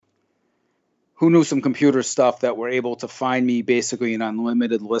who knew some computer stuff that were able to find me basically an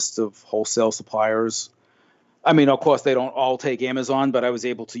unlimited list of wholesale suppliers. I mean, of course, they don't all take Amazon, but I was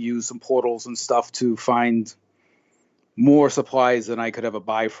able to use some portals and stuff to find more supplies than I could ever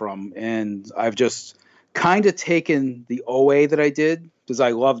buy from. And I've just kind of taken the OA that I did because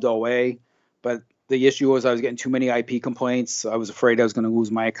I loved OA, but the issue was I was getting too many IP complaints. I was afraid I was going to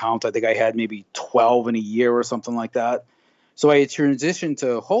lose my account. I think I had maybe 12 in a year or something like that. So I had transitioned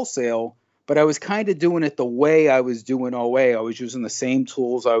to wholesale, but I was kind of doing it the way I was doing OA. I was using the same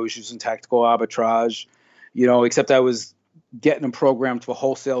tools. I was using tactical arbitrage, except I was getting them programmed for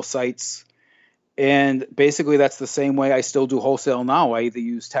wholesale sites. And basically that's the same way I still do wholesale now. I either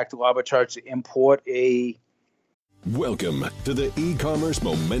use tactical arbitrage to import a... Welcome to the E-Commerce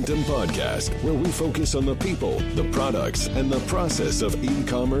Momentum Podcast, where we focus on the people, the products, and the process of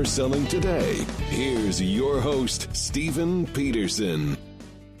e-commerce selling today. Here's your host, Stephen Peterson.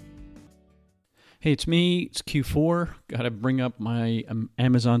 Hey, it's me. It's Q4. Got to bring up my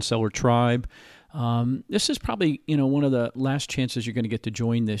Amazon Seller Tribe. This is probably, one of the last chances you're going to get to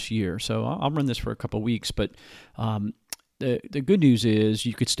join this year. So I'll run this for a couple of weeks, but the good news is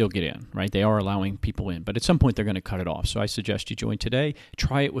you could still get in, right? They are allowing people in, but at some point they're going to cut it off. So I suggest you join today.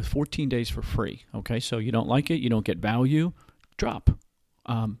 Try it with 14 days for free, okay? So you don't like it, you don't get value, drop.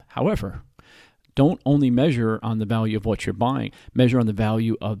 However, don't only measure on the value of what you're buying, measure on the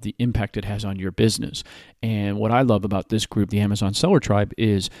value of the impact it has on your business. And what I love about this group, the Amazon Seller Tribe,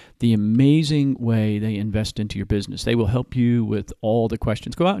 is the amazing way they invest into your business. They will help you with all the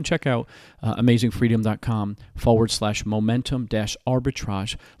questions. Go out and check out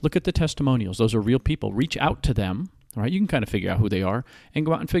amazingfreedom.com/momentum-arbitrage. Look at the testimonials. Those are real people. Reach out to them, all right? You can kind of figure out who they are and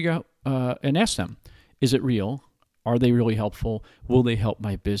go out and figure out and ask them, is it real? Are they really helpful? Will they help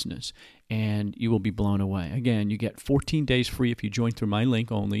my business? And you will be blown away. Again, you get 14 days free if you join through my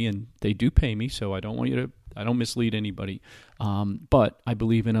link only, and they do pay me, so I don't mislead anybody. But I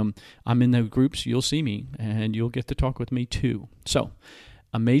believe in them. I'm in the groups. You'll see me, and you'll get to talk with me too. So,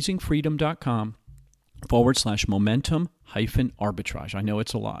 amazingfreedom.com/momentum-arbitrage. I know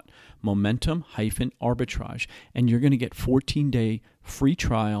it's a lot. Momentum-arbitrage. And you're going to get 14-day free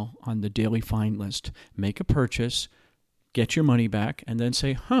trial on the daily find list. Make a purchase, get your money back, and then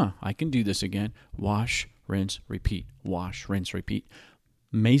say, I can do this again. Wash, rinse, repeat. Wash, rinse, repeat.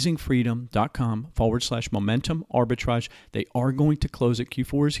 amazingfreedom.com/momentum-arbitrage. They are going to close it.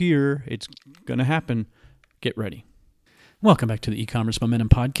 Q4 is here. It's going to happen. Get ready. Welcome back to the E-Commerce Momentum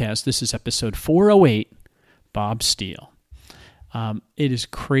Podcast. This is episode 408, Bob Steele. It is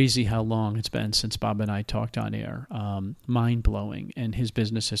crazy how long it's been since Bob and I talked on air. Mind-blowing. And his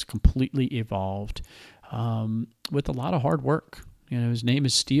business has completely evolved with a lot of hard work. His name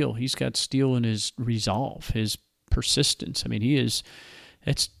is Steele. He's got Steele in his resolve, his persistence. I mean, it's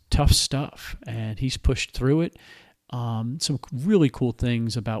tough stuff, and he's pushed through it. Some really cool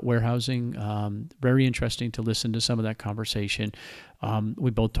things about warehousing. Very interesting to listen to some of that conversation. We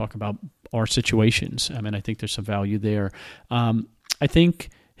both talk about our situations. I mean, I think there's some value there. I think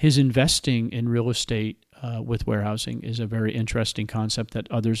his investing in real estate with warehousing is a very interesting concept that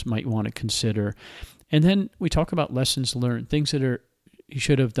others might want to consider. And then we talk about lessons learned, things that he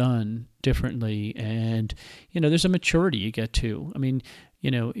should have done differently. And, there's a maturity you get to. I mean,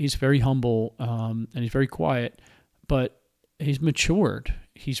 he's very humble and he's very quiet, but he's matured.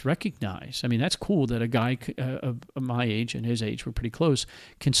 He's recognized. I mean, that's cool that a guy of my age and his age, we're pretty close,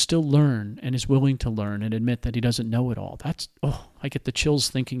 can still learn and is willing to learn and admit that he doesn't know it all. I get the chills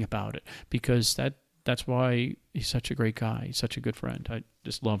thinking about it because that's why he's such a great guy. He's such a good friend. I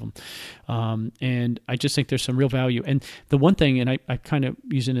just love him. And I just think there's some real value. And the one thing, and I kind of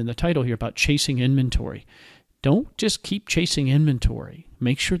use it in the title here about chasing inventory. Don't just keep chasing inventory.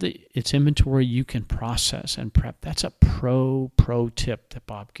 Make sure that it's inventory you can process and prep. That's a pro tip that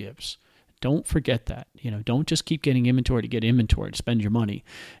Bob gives. Don't forget that. Don't just keep getting inventory to get inventory to spend your money.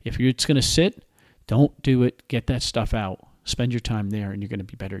 If you're just going to sit, don't do it. Get that stuff out. Spend your time there, and you're going to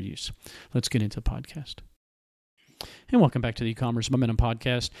be better use. Let's get into the podcast. And welcome back to the E-Commerce Momentum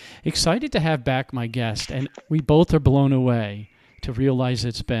Podcast. Excited to have back my guest, and we both are blown away to realize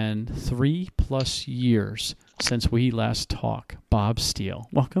it's been 3+ years since we last talked. Bob Steele.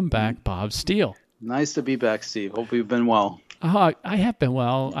 Welcome back, Bob Steele. Nice to be back, Steve. Hope you've been well. I have been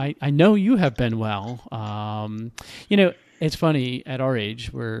well. I know you have been well. It's funny, at our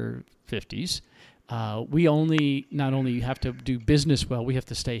age, we're 50s. We not only have to do business well, we have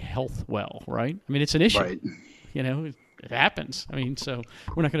to stay health well, right? I mean, it's an issue. Right. It happens. I mean, so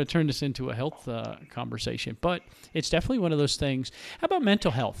we're not going to turn this into a health conversation, but it's definitely one of those things. How about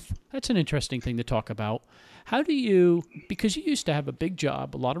mental health? That's an interesting thing to talk about. How do you, because you used to have a big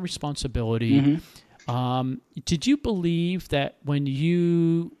job, a lot of responsibility. Did you believe that when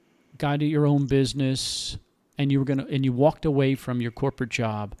you got your own business and you walked away from your corporate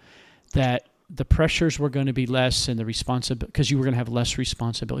job, that the pressures were going to be less and the responsibility, because you were going to have less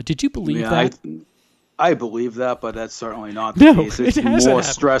responsibility? Did you believe that? I believe that, but that's certainly not the case. It's it more happened.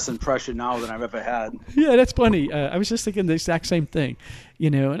 stress and pressure now than I've ever had. Yeah, that's funny. I was just thinking the exact same thing,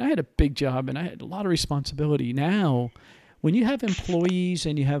 and I had a big job and I had a lot of responsibility. Now, when you have employees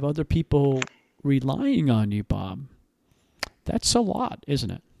and you have other people relying on you, Bob, that's a lot,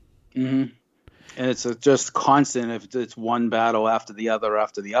 isn't it? Mm-hmm. And it's just constant. If it's one battle after the other,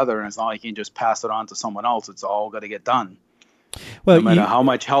 and it's not like you can just pass it on to someone else. It's all got to get done. Well, no matter how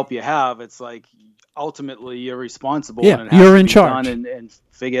much help you have, it's like ultimately you're responsible. Yeah, and it has you're to in be charge. done and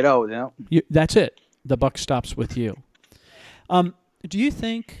figure it out. That's it. The buck stops with you. Do you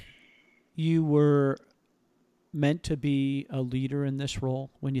think you were meant to be a leader in this role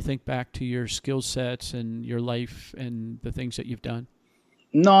when you think back to your skill sets and your life and the things that you've done?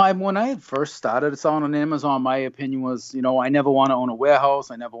 No, when I had first started selling on Amazon, my opinion was, I never want to own a warehouse.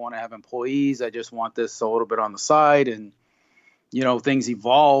 I never want to have employees. I just want this a little bit on the side. And, things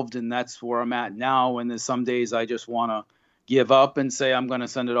evolved, and that's where I'm at now. And there's some days I just want to give up and say I'm going to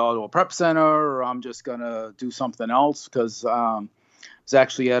send it all to a prep center, or I'm just going to do something else, because I was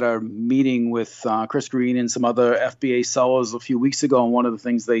actually at a meeting with Chris Green and some other FBA sellers a few weeks ago, and one of the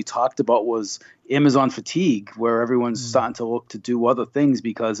things they talked about was Amazon fatigue, where everyone's starting to look to do other things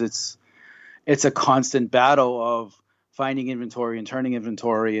because it's a constant battle of finding inventory and turning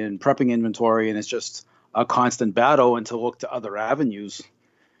inventory and prepping inventory, and it's just a constant battle, and to look to other avenues.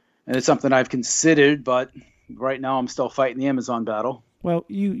 And it's something I've considered, but right now I'm still fighting the Amazon battle. Well,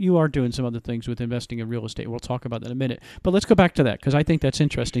 you are doing some other things with investing in real estate. We'll talk about that in a minute. But let's go back to that, because I think that's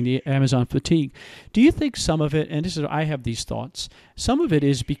interesting, the Amazon fatigue. Do you think some of it, and I have these thoughts, some of it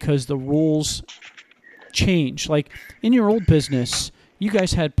is because the rules change? Like in your old business, you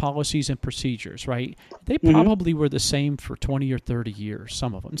guys had policies and procedures, right? They probably were the same for 20 or 30 years,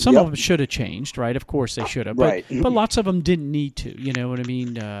 some of them. Some of them should have changed, right? Of course they should have. Right. But lots of them didn't need to, you know what I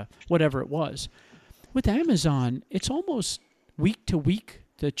mean? Whatever it was. With Amazon, it's almost week to week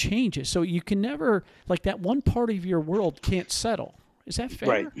the changes. So you can never, like that one part of your world can't settle. Is that fair?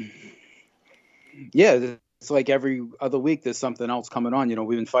 Right. Yeah, it's like every other week there's something else coming on.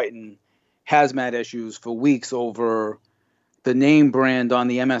 We've been fighting hazmat issues for weeks over the name brand on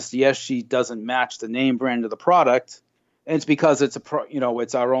the MSDS sheet doesn't match the name brand of the product. And it's because it's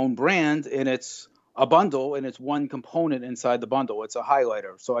it's our own brand, and it's a bundle, and it's one component inside the bundle. It's a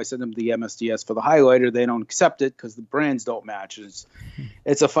highlighter. So I send them the MSDS for the highlighter. They don't accept it because the brands don't match.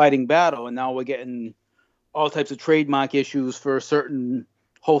 It's a fighting battle. And now we're getting all types of trademark issues for certain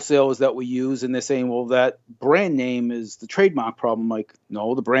wholesalers that we use. And they're saying, well, that brand name is the trademark problem. Like,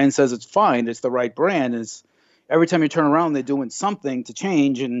 no, the brand says it's fine. It's the right brand. Every time you turn around, they're doing something to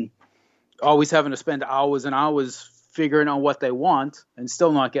change, and always having to spend hours and hours figuring out what they want and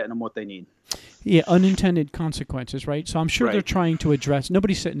still not getting them what they need. Yeah, unintended consequences, right? So I'm sure they're trying to address.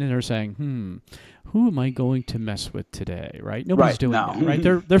 Nobody's sitting in there saying, who am I going to mess with today, right? Nobody's doing that, right?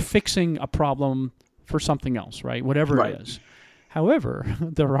 They're fixing a problem for something else, right? Whatever it is. However,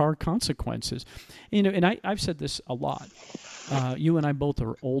 there are consequences. And I've said this a lot. You and I both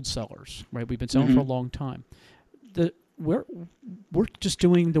are old sellers, right? We've been selling for a long time. We're just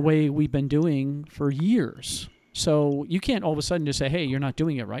doing the way we've been doing for years. So you can't all of a sudden just say, hey, you're not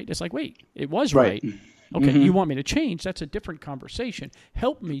doing it right. It's like, wait, it was right. Okay, you want me to change? That's a different conversation.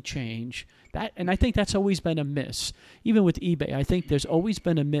 Help me change that. And I think that's always been a miss. Even with eBay, I think there's always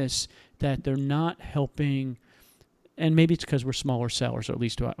been a miss that they're not helping. And maybe it's because we're smaller sellers, or at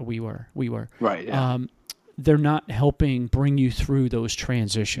least we were. Right, yeah. They're not helping bring you through those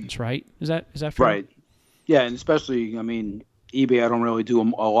transitions, right? Is that fair? Right. Yeah, and especially, eBay I don't really do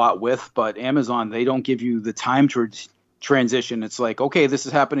a lot with, but Amazon, they don't give you the time to transition. It's like, okay, this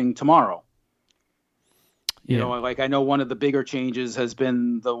is happening tomorrow. Yeah. I know one of the bigger changes has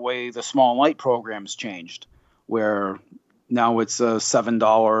been the way the small and light programs changed, where now it's a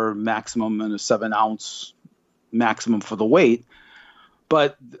 $7 maximum and a 7-ounce maximum for the weight.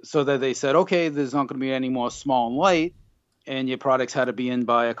 But so that they said, okay, there's not going to be any more small and light, and your products had to be in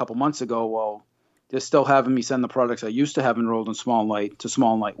by a couple months ago. Well, they're still having me send the products I used to have enrolled in small and light to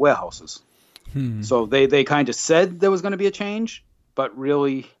small and light warehouses. So they kind of said there was going to be a change, but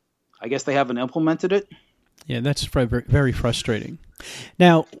really, I guess they haven't implemented it. Yeah, that's very, very frustrating.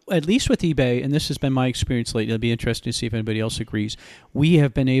 Now, at least with eBay, and this has been my experience lately, it'll be interesting to see if anybody else agrees, we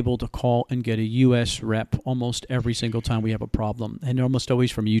have been able to call and get a U.S. rep almost every single time we have a problem, and almost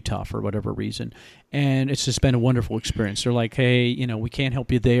always from Utah for whatever reason. And it's just been a wonderful experience. They're like, hey, we can't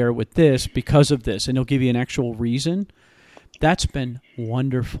help you there with this because of this, and they'll give you an actual reason. That's been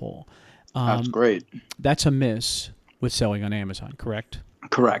wonderful. That's great. That's a miss with selling on Amazon, correct?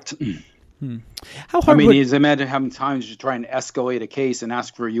 Correct. How hard imagine how many times you try and escalate a case and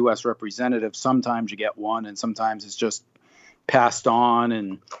ask for a U.S. representative. Sometimes you get one, and sometimes it's just passed on.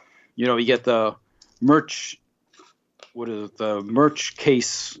 And you get the merch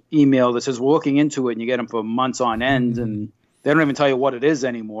case email that says we're looking into it, and you get them for months on end, and they don't even tell you what it is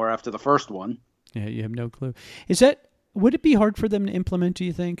anymore after the first one. Yeah, you have no clue. Would it be hard for them to implement? Do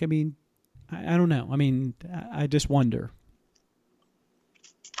you think? I mean, I don't know. I mean, I just wonder.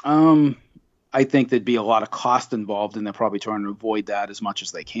 I think there'd be a lot of cost involved, and they're probably trying to avoid that as much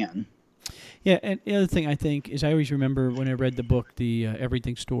as they can. Yeah, and the other thing I think is I always remember when I read the book, the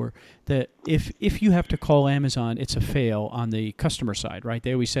Everything Store, that if you have to call Amazon, it's a fail on the customer side, right?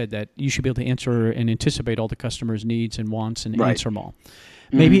 They always said that you should be able to answer and anticipate all the customer's needs and wants and answer them all.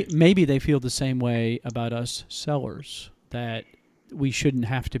 Maybe they feel the same way about us sellers, that we shouldn't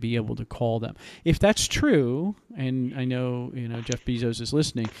have to be able to call them. If that's true, and I know Jeff Bezos is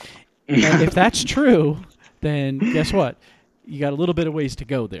listening, if that's true, then guess what? You got a little bit of ways to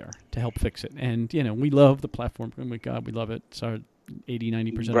go there to help fix it. And we love the platform. Oh my God, we love it. It's our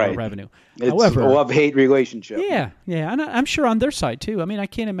 80-90% of our revenue. It's a love-hate relationship. Yeah, and I'm sure on their side too. I mean, I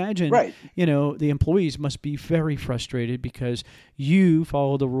can't imagine. The employees must be very frustrated because you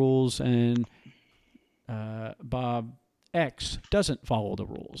follow the rules and Bob X doesn't follow the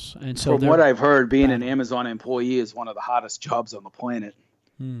rules. And so from what I've heard, being an Amazon employee is one of the hottest jobs on the planet.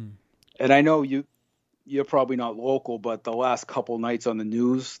 And I know you're probably not local, but the last couple nights on the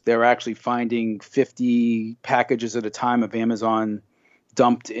news, they're actually finding 50 packages at a time of Amazon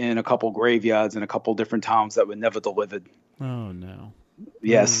dumped in a couple graveyards in a couple different towns that were never delivered. Oh, no.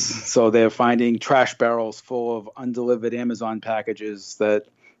 Yes. So they're finding trash barrels full of undelivered Amazon packages that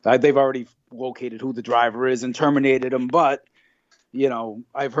they've already located who the driver is and terminated them. But,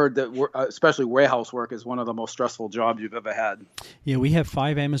 I've heard that especially warehouse work is one of the most stressful jobs you've ever had. Yeah, we have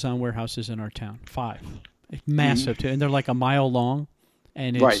 5 Amazon warehouses in our town. 5. Massive, too. And they're like a mile long.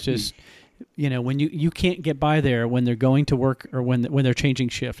 And it's just, when you can't get by there when they're going to work or when they're changing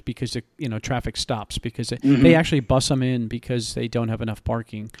shift because, traffic stops because they actually bus them in because they don't have enough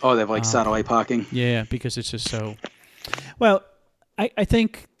parking. Oh, they have satellite parking? Yeah, because it's just so... Well... I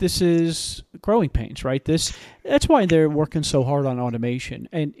think this is growing pains, right? That's why they're working so hard on automation,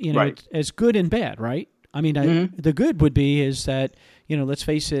 and it's good and bad, right? I mean, the good would be is that let's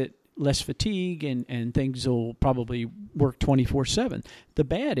face it, less fatigue and things will probably work 24/7. The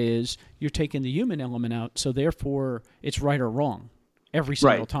bad is you're taking the human element out, so therefore it's right or wrong every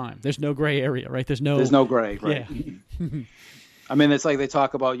single time. There's no gray area, right? There's no gray, right? Yeah. I mean, it's like they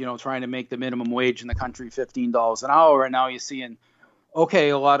talk about trying to make the minimum wage in the country $15 an hour, and now you're seeing. Okay,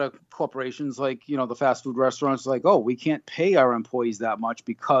 a lot of corporations like, the fast food restaurants like, oh, we can't pay our employees that much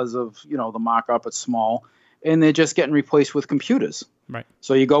because of, the markup, it's small. And they're just getting replaced with computers. Right.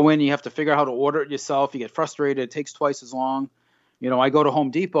 So you go in, you have to figure out how to order it yourself. You get frustrated. It takes twice as long. I go to Home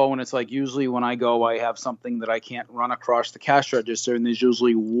Depot and it's like usually when I go, I have something that I can't run across the cash register. And there's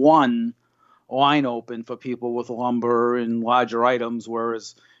usually one line open for people with lumber and larger items.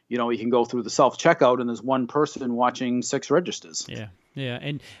 Whereas, you can go through the self-checkout and there's one person watching 6 registers. Yeah. Yeah,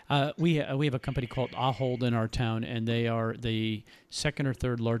 and we have a company called Ahold in our town, and they are the second or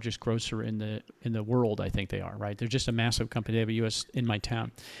third largest grocer in the world. I think they are, right? They're just a massive company. They have a U.S. in my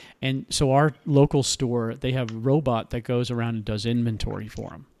town, and so our local store, they have a robot that goes around and does inventory for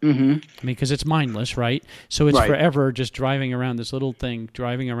them. Mm-hmm. I mean, because it's mindless, right? So it's forever just driving around this little thing,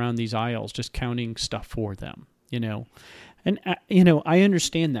 driving around these aisles, just counting stuff for them. And I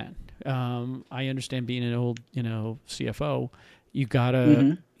understand that. I understand being an old CFO. You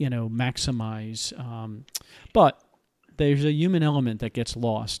gotta, maximize. But there's a human element that gets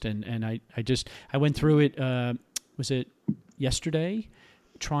lost, and I went through it. Was it yesterday?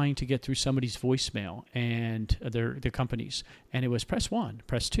 Trying to get through somebody's voicemail and their companies, and it was press 1,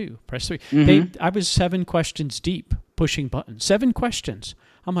 press 2, press 3. I was 7 questions deep, pushing buttons. 7 questions.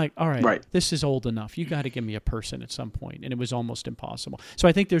 I'm like, all right, this is old enough. You got to give me a person at some point, and it was almost impossible. So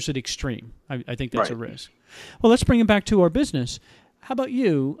I think there's an extreme. I think that's a risk. Well, let's bring it back to our business. How about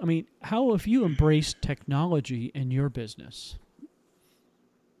you? I mean, how have you embraced technology in your business?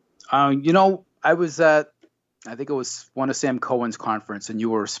 I was at, I think it was one of Sam Cohen's conference, and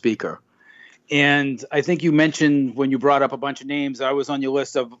you were a speaker. And I think you mentioned when you brought up a bunch of names, I was on your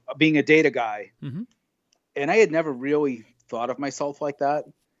list of being a data guy. Mm-hmm. And I had never really thought of myself like that,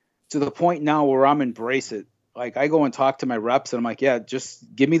 to the point now where I'm embrace it. Like, I go and talk to my reps and I'm like, yeah, just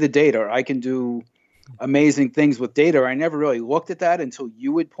give me the data. I can do amazing things with data. I never really looked at that until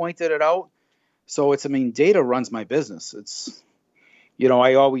you had pointed it out. So data runs my business. It's,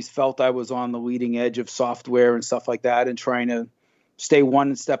 I always felt I was on the leading edge of software and stuff like that and trying to stay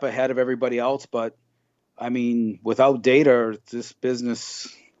one step ahead of everybody else. But without data, this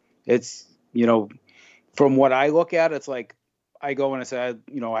business, it's, from what I look at, it's like I go and I say,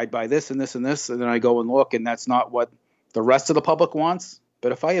 I'd buy this and this and this, and then I go and look, and that's not what the rest of the public wants.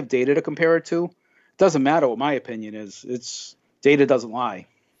 But if I have data to compare it to, it doesn't matter what my opinion is. It's data doesn't lie.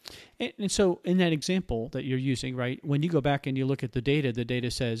 And so in that example that you're using, right, when you go back and you look at the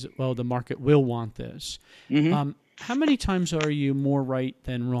data says, well, the market will want this. Mm-hmm. How many times are you more right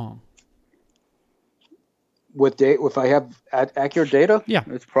than wrong? With data, if I have accurate data, yeah,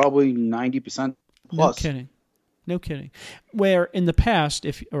 it's probably 90% plus. No kidding. Where in the past,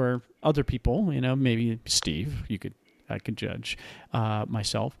 or other people, maybe Steve, I could judge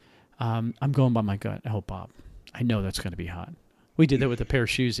myself. I'm going by my gut. Oh, Bob, I know that's going to be hot. We did that with a pair of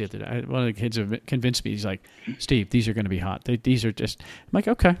shoes the other day. One of the kids convinced me. He's like, Steve, these are going to be hot. These are just. I'm like,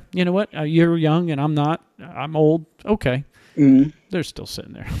 okay, you know what? You're young and I'm not. I'm old. Okay. Mm-hmm. They're still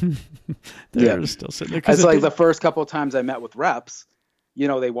sitting there. Still sitting there. It's like the first couple of times I met with reps,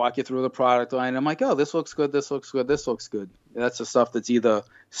 they walk you through the product line. I'm like, oh, this looks good. This looks good. This looks good. That's the stuff that's either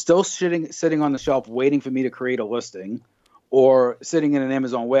still sitting on the shelf waiting for me to create a listing, or sitting in an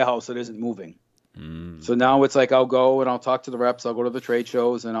Amazon warehouse that isn't moving. So now it's like I'll go and I'll talk to the reps. I'll go to the trade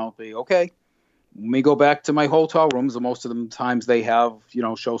shows and I'll be, okay, let me go back to my hotel rooms. And most of the times they have,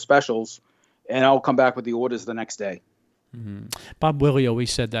 show specials, and I'll come back with the orders the next day. Mm-hmm. Bob Willie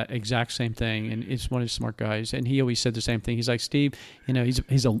always said that exact same thing, and he's one of the smart guys, and he always said the same thing. He's like, Steve,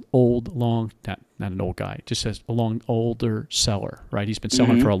 he's an old, long, not an old guy, just says a older seller, right? He's been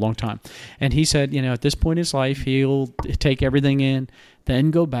selling for a long time. And he said, at this point in his life, he'll take everything in,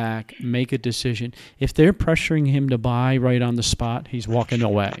 then go back, make a decision. If they're pressuring him to buy right on the spot, he's walking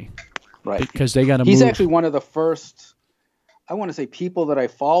away. Right. Because they got to move. He's actually one of the first, I want to say people that I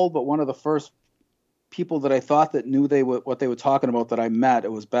followed, but one of the first people that I thought that knew what they were talking about that I met.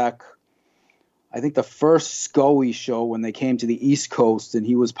 It was back, I think, the first SCOE show when they came to the East Coast, and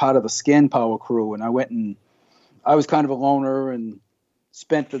he was part of the Scan Power crew. And I was kind of a loner and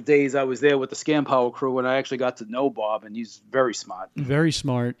spent the days I was there with the Scan Power crew, and I actually got to know Bob, and he's very smart. Very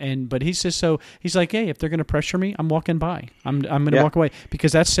smart. But he says, so he's like, hey, if they're going to pressure me, I'm walking by. I'm going to walk away,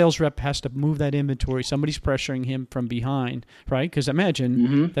 because that sales rep has to move that inventory. Somebody's pressuring him from behind, right? Because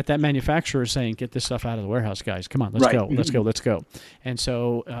imagine that manufacturer is saying, get this stuff out of the warehouse, guys. Come on, let's go. Let's go. And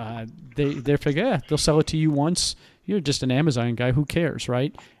so they figure, yeah, they'll sell it to you once. You're just an Amazon guy. Who cares,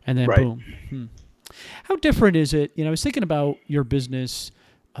 right? And then boom. How different is it? I was thinking about your business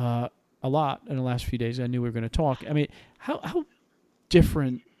a lot in the last few days. I knew we were going to talk. How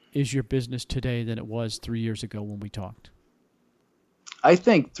different is your business today than it was 3 years ago when we talked? I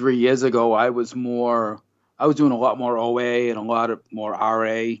think 3 years ago I was doing a lot more OA and a lot more RA.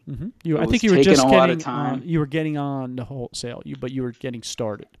 Mm-hmm. I think you were just getting on. You were getting on the wholesale, but you were getting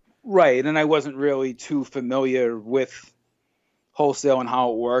started. Right, and I wasn't really too familiar with wholesale and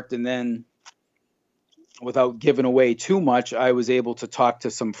how it worked. And then, without giving away too much, I was able to talk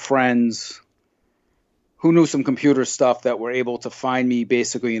to some friends who knew some computer stuff that were able to find me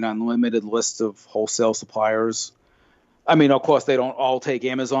basically an unlimited list of wholesale suppliers. Of course, they don't all take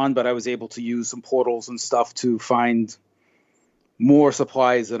Amazon, but I was able to use some portals and stuff to find more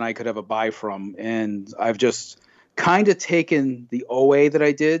supplies than I could ever buy from. And I've just kind of taken the OA that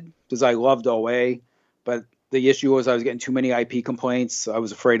I did, because I loved OA, but the issue was I was getting too many IP complaints. I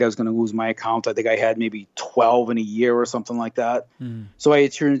was afraid I was going to lose my account. I think I had maybe 12 in a year or something like that. So I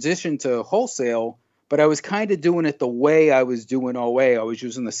had transitioned to wholesale, but I was kind of doing it the way I was doing OA. I was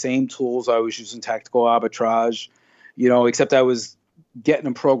using the same tools. I was using tactical arbitrage, except I was getting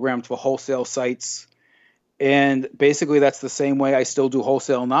them programmed for wholesale sites. And basically that's the same way I still do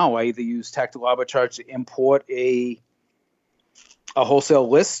wholesale now. I either use tactical arbitrage to import a wholesale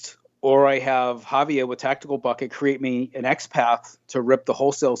list, or I have Javier with Tactical Bucket create me an XPath to rip the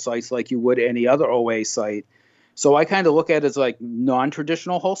wholesale sites like you would any other OA site. So I kind of look at it as like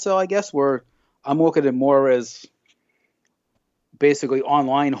non-traditional wholesale, I guess, where I'm looking at it more as basically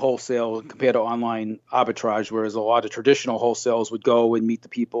online wholesale compared to online arbitrage, whereas a lot of traditional wholesales would go and meet the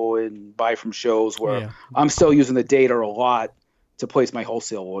people and buy from shows, where I'm still using the data a lot to place my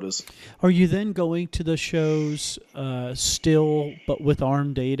wholesale orders. Are you then going to the shows still, but with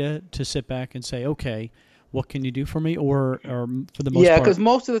ARM data to sit back and say, okay, what can you do for me? Or for the most part? Yeah, because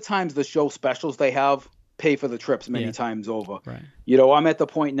most of the times the show specials they have pay for the trips many times over. Right. You know, I'm at the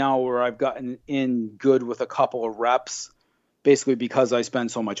point now where I've gotten in good with a couple of reps, basically because I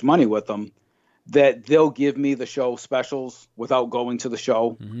spend so much money with them, that they'll give me the show specials without going to the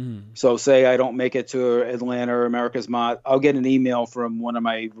show. So say I don't make it to Atlanta or America's Mart, I'll get an email from one of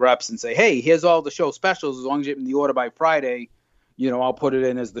my reps and say, hey, here's all the show specials. As long as you get me the order by Friday, you know, I'll put it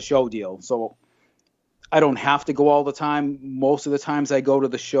in as the show deal. So I don't have to go all the time. Most of the times I go to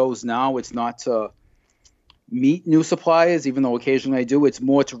the shows now, it's not to meet new suppliers, even though occasionally I do. It's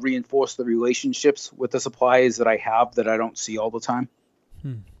more to reinforce the relationships with the suppliers that I have that I don't see all the time.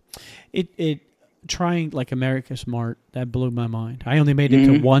 Trying like America's Mart, that blew my mind. I only made it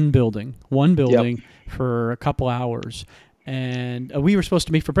to one building for a couple hours. And we were supposed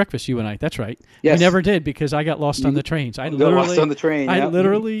to meet for breakfast, you and I. That's right. Yes. We never did because I got lost on the trains. I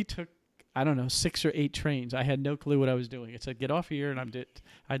literally took, I don't know, 6 or 8 trains. I had no clue what I was doing. It said, get off here, and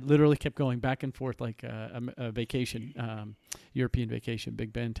I literally kept going back and forth like a vacation, European vacation,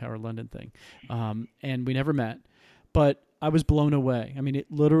 Big Ben, Tower London thing. And we never met. But I was blown away. I mean,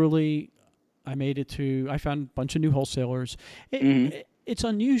 it literally... I found a bunch of new wholesalers. It's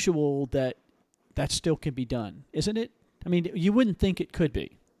unusual that still can be done, isn't it? I mean, you wouldn't think it could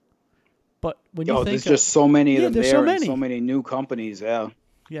be. But when you think there's just so many of them there, so many new companies,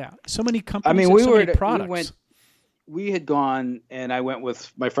 Yeah, so many companies. I mean, many products. We had gone, and I went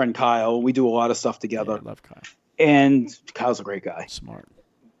with my friend Kyle. We do a lot of stuff together. Yeah, I love Kyle. And Kyle's a great guy. Smart.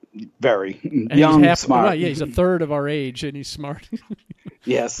 Very. And young, smart. Right, yeah, he's a third of our age, and he's smart.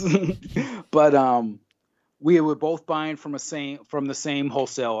 Yes. But we were both buying from the same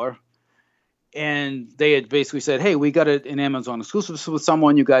wholesaler, and they had basically said, hey, we got an Amazon exclusive with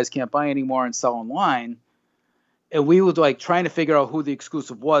someone you guys can't buy anymore and sell online. And we were like trying to figure out who the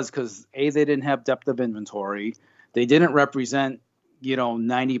exclusive was because they didn't have depth of inventory. They didn't represent,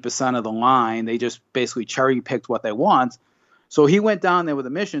 90% of the line. They just basically cherry picked what they want. So he went down there with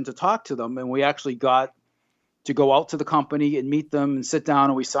a mission to talk to them, and we actually got to go out to the company and meet them and sit down,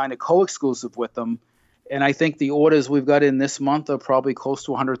 and we signed a co-exclusive with them. And I think the orders we've got in this month are probably close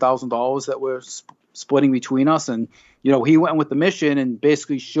to $100,000 that we're splitting between us. And, he went with the mission and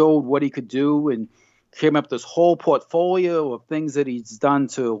basically showed what he could do and came up with this whole portfolio of things that he's done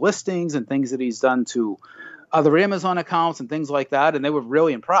to listings and things that he's done to other Amazon accounts and things like that. And they were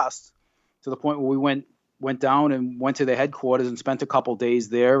really impressed to the point where we went down and went to their headquarters and spent a couple days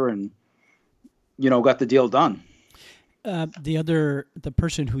there and, got the deal done. The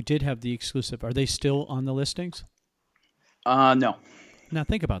person who did have the exclusive, are they still on the listings? No. Now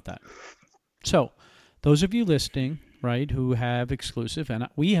think about that. So those of you listening, right, who have exclusive, and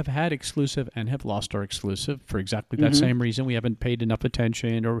we have had exclusive and have lost our exclusive for exactly that same reason. We haven't paid enough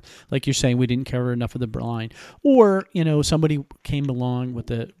attention, or like you're saying, we didn't cover enough of the line, or, somebody came along with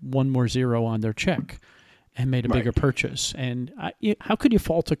a one more zero on their check and made a bigger purchase. And how could you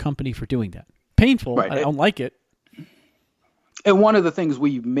fault a company for doing that? Painful. Right. I don't like it. And one of the things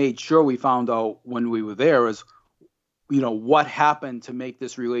we made sure we found out when we were there is, what happened to make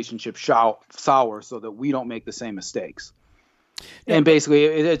this relationship sour so that we don't make the same mistakes. Yeah. And basically,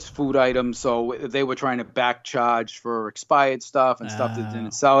 it's food items, so they were trying to back charge for expired stuff and stuff that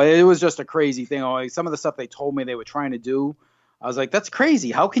didn't sell. It was just a crazy thing. Like, some of the stuff they told me they were trying to do, I was like, that's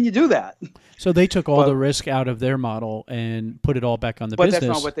crazy. How can you do that? So they took all the risk out of their model and put it all back on the business. But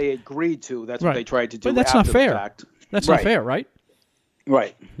that's not what they agreed to. That's what they tried to do. But that's not fair. That's not fair, right?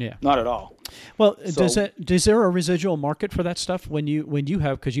 Right. Yeah. Not at all. Well, is there a residual market for that stuff when you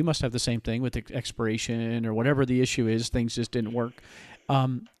have, because you must have the same thing with expiration or whatever the issue is, things just didn't work.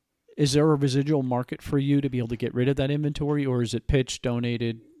 Is there a residual market for you to be able to get rid of that inventory, or is it pitched,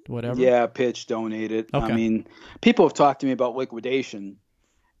 donated, whatever? Yeah, pitched, donated. Okay. I mean, people have talked to me about liquidation,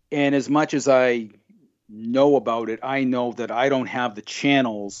 and as much as I know about it, I know that I don't have the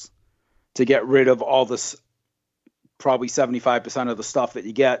channels to get rid of all this. Probably 75% of the stuff that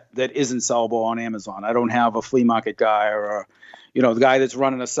you get that isn't sellable on Amazon. I don't have a flea market guy or the guy that's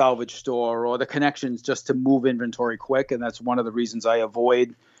running a salvage store or the connections just to move inventory quick. And that's one of the reasons I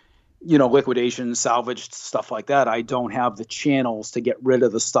avoid, liquidation, salvage, stuff like that. I don't have the channels to get rid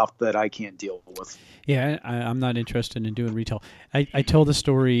of the stuff that I can't deal with. Yeah, I'm not interested in doing retail. I tell the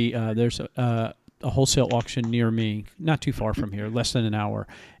story, there's a wholesale auction near me, not too far from here, less than an hour.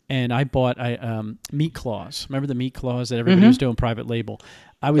 And I bought meat claws. Remember the meat claws that everybody was doing private label?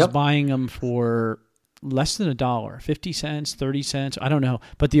 I was buying them for less than $1, 50 cents, 30 cents. I don't know.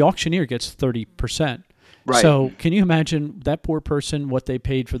 But the auctioneer gets 30%. Right. So can you imagine that poor person, what they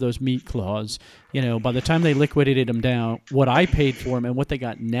paid for those meat claws? By the time they liquidated them down, what I paid for them and what they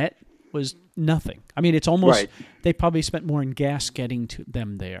got net was nothing. I mean, it's almost, they probably spent more in gas getting to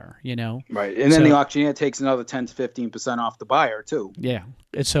them there, Right. And then the auctioneer takes another 10 to 15% off the buyer too. Yeah.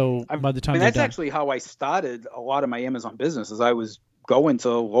 And so by the time that's actually how I started a lot of my Amazon business, is I was going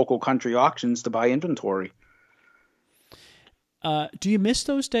to local country auctions to buy inventory. Do you miss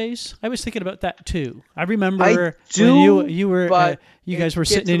those days? I was thinking about that too. I remember when you were you guys were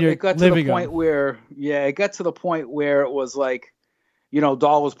sitting in your living room. It got to the point where it was like,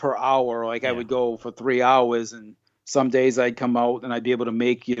 dollars per hour. Like I would go for 3 hours, and some days I'd come out and I'd be able to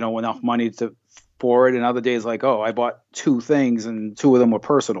make, enough money for it. And other days like, I bought 2 things and 2 of them were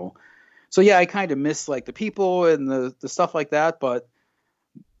personal. So yeah, I kind of miss like the people and the stuff like that. But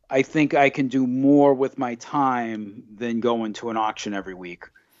I think I can do more with my time than going to an auction every week.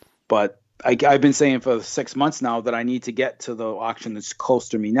 But I've been saying for 6 months now that I need to get to the auction that's close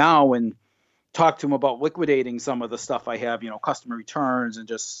to me now and talk to them about liquidating some of the stuff I have, customer returns and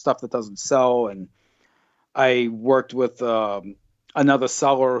just stuff that doesn't sell. And I worked with another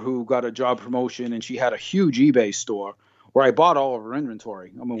seller who got a job promotion, and she had a huge eBay store where I bought all of her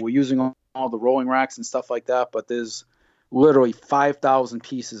inventory. I mean, we're using all the rolling racks and stuff like that, but there's literally 5,000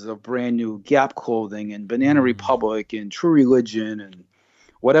 pieces of brand new Gap clothing and Banana Republic and True Religion and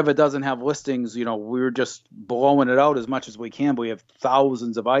whatever doesn't have listings. We're just blowing it out as much as we can, but we have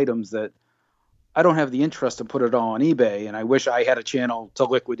thousands of items that I don't have the interest to put it all on eBay. And I wish I had a channel to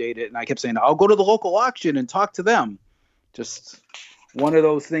liquidate it. And I kept saying, I'll go to the local auction and talk to them. Just one of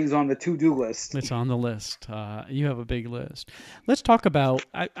those things on the to-do list. It's on the list. You have a big list. Let's talk about,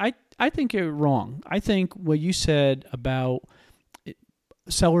 I think you're wrong. I think what you said about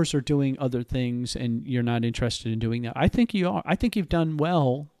sellers are doing other things and you're not interested in doing that. I think you are. I think you've done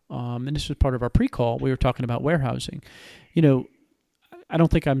well. And this was part of our pre-call. We were talking about warehousing. I don't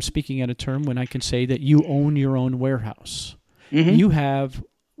think I'm speaking out of turn when I can say that you own your own warehouse. Mm-hmm. You have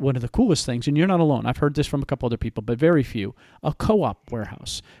one of the coolest things, and you're not alone. I've heard this from a couple other people, but very few, a co-op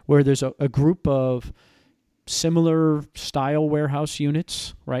warehouse where there's a group of similar style warehouse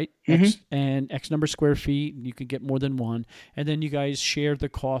units, right? Mm-hmm. X number of square feet, and you can get more than one. And then you guys share the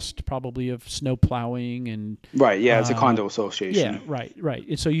cost probably of snow plowing and... Right, yeah, it's a condo association. Yeah, right.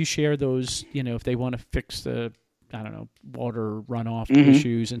 And so you share those, if they want to fix the, water runoff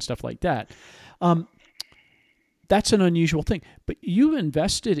issues and stuff like that. That's an unusual thing. But you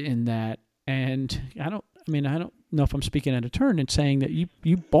invested in that, and I don't know if I'm speaking out of turn in saying that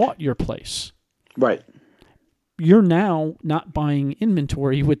you bought your place. Right. You're now not buying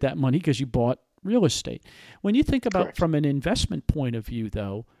inventory with that money because you bought real estate. When you think about from an investment point of view,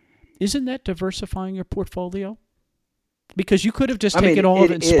 though, isn't that diversifying your portfolio? Because you could have just taken all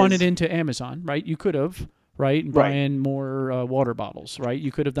of it and spun it into Amazon, right? You could have, right? And buying more water bottles, right?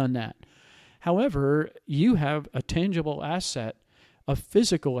 You could have done that. However, you have a tangible asset, a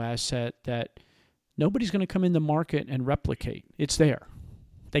physical asset that nobody's going to come in the market and replicate. It's there.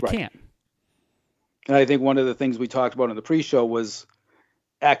 They can't. And I think one of the things we talked about in the pre-show was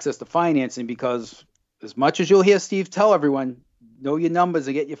access to financing, because as much as you'll hear Steve tell everyone, know your numbers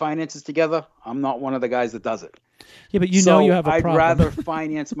and get your finances together, I'm not one of the guys that does it. Yeah, but you have a problem. I'd rather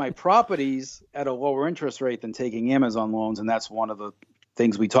finance my properties at a lower interest rate than taking Amazon loans, and that's one of the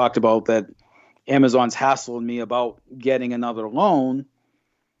things we talked about, that Amazon's hassling me about getting another loan,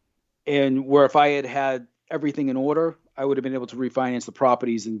 and where if I had everything in order, I would have been able to refinance the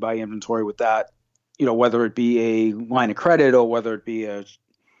properties and buy inventory with that, whether it be a line of credit or whether it be a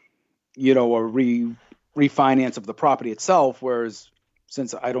refinance of the property itself. Whereas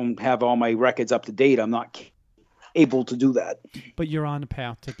since I don't have all my records up to date, I'm not able to do that. But you're on a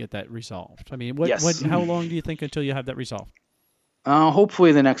path to get that resolved. I mean, yes. How long do you think until you have that resolved?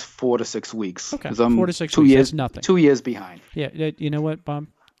 Hopefully the next 4 to 6 weeks. Okay, I'm 4 to 6 weeks. That's nothing. 2 years behind. Yeah, you know what, Bob?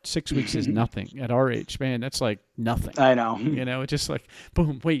 6 weeks is nothing at our age, man. That's like nothing. I know. It's just like,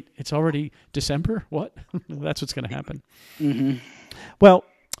 boom, wait, it's already December? What? That's what's going to happen. Mm-hmm. Well,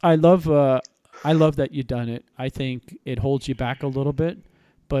 I love that you've done it. I think it holds you back a little bit,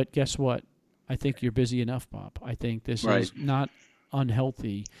 but guess what? I think you're busy enough, Bob. I think this is not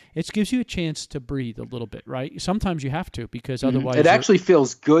unhealthy. It gives you a chance to breathe a little bit, right? Sometimes you have to, because otherwise... It actually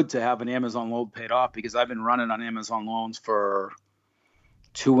feels good to have an Amazon loan paid off, because I've been running on Amazon loans for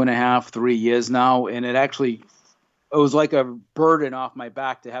 2.5, 3 years now, and it was like a burden off my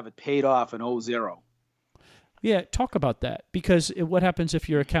back to have it paid off in 0. Yeah, talk about that, because what happens if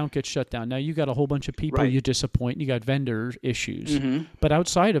your account gets shut down? Now you got a whole bunch of people you disappoint, you got vendor issues, but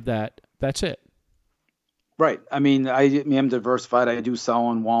outside of that, that's it. Right. I mean, I am diversified. I do sell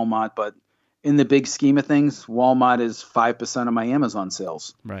on Walmart, but in the big scheme of things, Walmart is 5% of my Amazon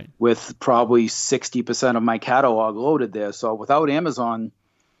sales, Right. with probably 60% of my catalog loaded there. So without Amazon,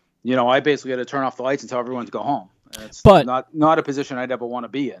 I basically had to turn off the lights and tell everyone to go home. It's But not a position I'd ever want to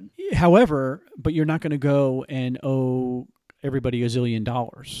be in. however, but you're not going to go and owe everybody $1 zillion.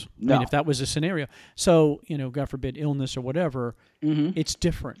 No. I mean, if that was a scenario. So, God forbid, illness or whatever, it's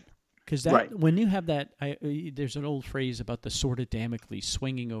different. Because Right. when you have that, there's an old phrase about the sword of Damocles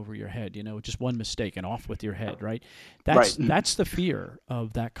swinging over your head, just one mistake and off with your head, right? That's the fear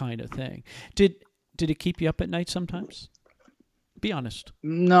of that kind of thing. Did it keep you up at night sometimes? Be honest.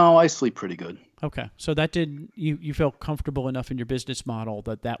 No, I sleep pretty good. Okay. So you felt comfortable enough in your business model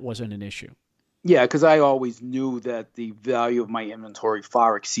that wasn't an issue. Yeah, because I always knew that the value of my inventory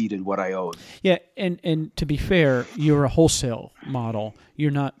far exceeded what I owed. Yeah, and to be fair, you're a wholesale model. You're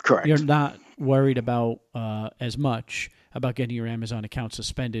not Correct. You're not worried about as much about getting your Amazon account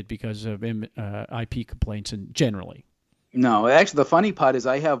suspended because of IP complaints and generally. No, actually, the funny part is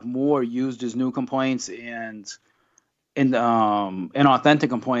I have more used as new complaints and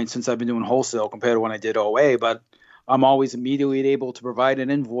authentic complaints since I've been doing wholesale compared to when I did OA, but I'm always immediately able to provide an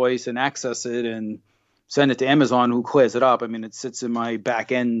invoice and access it and send it to Amazon, who clears it up. I mean, it sits in my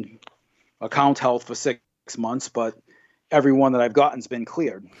back end account health for 6 months, but every one that I've gotten's been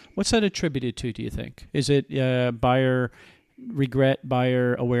cleared. What's that attributed to, do you think? Is it buyer regret,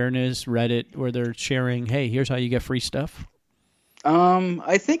 buyer awareness, Reddit, where they're sharing, hey, here's how you get free stuff?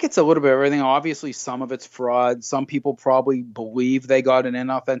 I think it's a little bit of everything. Obviously, some of it's fraud. Some people probably believe they got an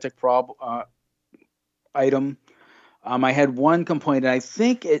inauthentic item. I had one complaint, and I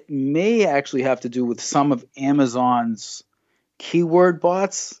think it may actually have to do with some of Amazon's keyword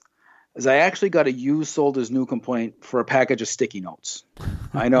bots, as I actually got a used sold as new complaint for a package of sticky notes.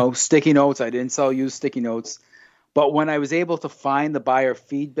 I know, sticky notes. I didn't sell used sticky notes. But when I was able to find the buyer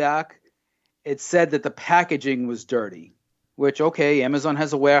feedback, it said that the packaging was dirty, which, okay, Amazon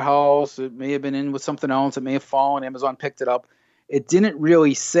has a warehouse. It may have been in with something else. It may have fallen. Amazon picked it up. It didn't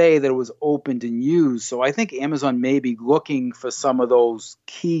really say that it was opened and used. So I think Amazon may be looking for some of those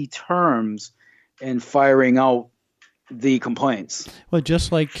key terms and firing out the complaints. Well,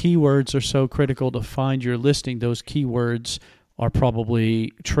 just like keywords are so critical to find your listing, those keywords are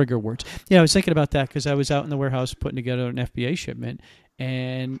probably trigger words. Yeah, I was thinking about that because I was out in the warehouse putting together an FBA shipment,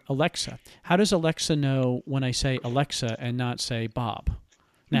 and Alexa. How does Alexa know when I say Alexa and not say Bob?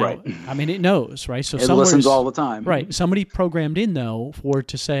 Now, Right. I mean, it knows, right? So it listens all the time. Right. Somebody programmed in, though, for it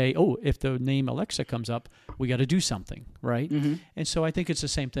to say, oh, if the name Alexa comes up, we got to do something, right? Mm-hmm. And so I think it's the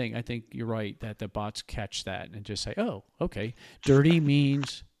same thing. I think you're right that the bots catch that and just say, oh, okay, dirty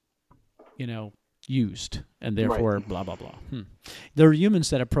means, used, and therefore Right. blah, blah, blah. There are humans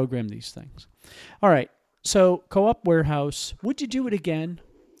that have programmed these things. All right. So co-op warehouse, would you do it again?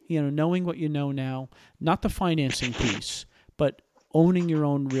 Knowing what you know now, not the financing piece, but owning your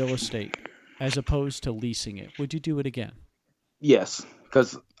own real estate as opposed to leasing it. Would you do it again? Yes,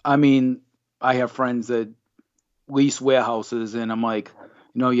 because, I have friends that lease warehouses, and I'm like,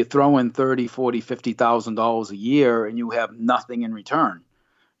 you throw in $30,000, $40,000, $50,000 a year, and you have nothing in return.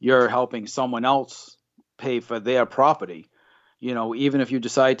 You're helping someone else pay for their property. Even if you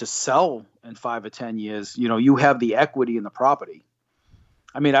decide to sell in 5 or 10 years, you have the equity in the property.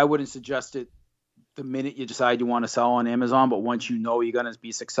 I wouldn't suggest it the minute you decide you want to sell on Amazon, but once you're going to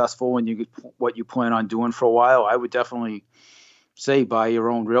be successful and you get what you plan on doing for a while, I would definitely say buy your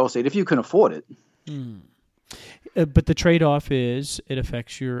own real estate if you can afford it. But the trade-off is it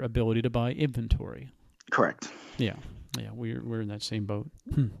affects your ability to buy inventory. Correct. Yeah, we're in that same boat.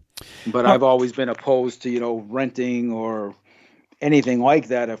 But I've always been opposed to renting or anything like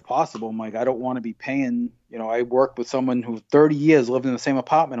that if possible. I'm like, I don't want to be paying. I worked with someone who 30 years lived in the same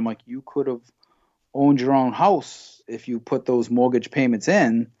apartment. I'm like, you could have owned your own house if you put those mortgage payments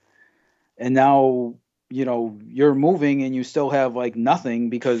in, and now you're moving and you still have nothing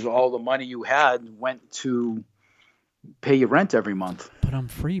because all the money you had went to pay your rent every month. But I'm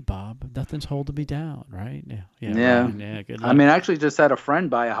free, Bob. Nothing's holding me down, right? Yeah. Right. Yeah, good luck. I actually just had a friend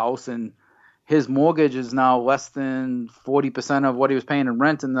buy a house, and his mortgage is now less than 40% of what he was paying in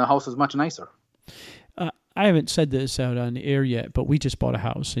rent, and the house is much nicer. I haven't said this out on the air yet, but we just bought a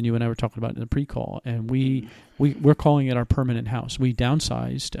house, and you and I were talking about it in the pre-call, and we're calling it our permanent house. We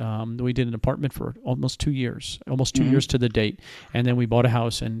downsized. We did an apartment for almost 2 years, almost 2 years to the date, and then we bought a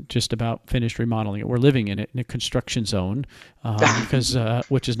house and just about finished remodeling it. We're living in it in a construction zone because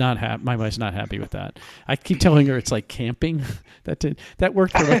which is not my wife's not happy with that. I keep telling her it's like camping. That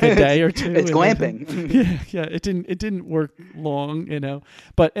worked for like a day or two. It's glamping. Yeah. It didn't work long,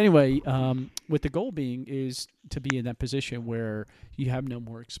 But anyway, with the goal being is to be in that position where you have no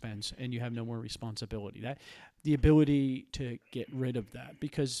more expense and you have no more responsibility. That the ability to get rid of that,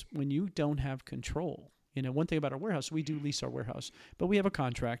 because when you don't have control, one thing about our warehouse, we do lease our warehouse, but we have a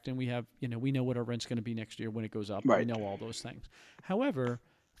contract and we have, we know what our rent's going to be next year when it goes up. Right. We know all those things. However,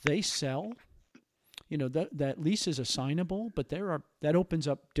 they sell, that lease is assignable, but that opens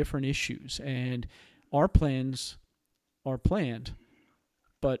up different issues, and our plans are planned,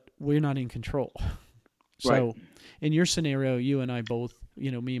 but we're not in control. So in your scenario, you and I both,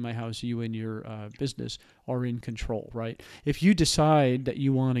 me and my house, you and your business are in control, right? If you decide that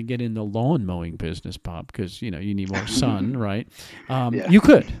you want to get in the lawn mowing business, Bob, because, you need more sun, right? You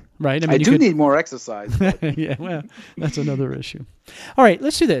could, right? I do need more exercise. Yeah, well, that's another issue. All right,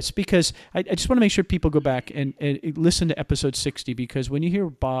 let's do this, because I just want to make sure people go back and listen to episode 60, because when you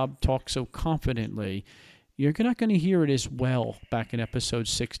hear Bob talk so confidently, you're not going to hear it as well back in episode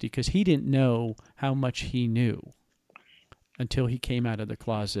 60, because he didn't know how much he knew until he came out of the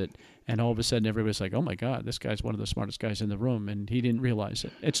closet, and all of a sudden everybody's like, oh my God, this guy's one of the smartest guys in the room, and he didn't realize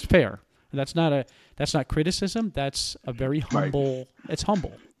it. It's fair. That's not criticism. That's a very humble, it's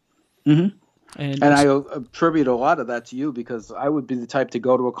humble. Mm-hmm. And I attribute a lot of that to you, because I would be the type to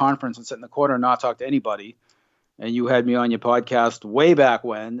go to a conference and sit in the corner and not talk to anybody. And you had me on your podcast way back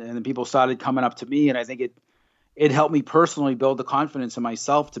when, and then people started coming up to me, and I think it helped me personally build the confidence in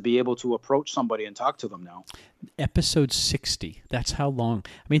myself to be able to approach somebody and talk to them now. Episode 60. That's how long.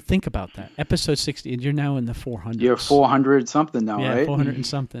 I mean, think about that. Episode 60, and you're now in the 400s. You're 400 something now, right? 400 and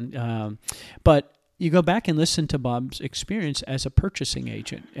something. But you go back and listen to Bob's experience as a purchasing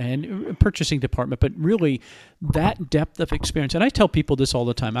agent and purchasing department, but really that depth of experience. And I tell people this all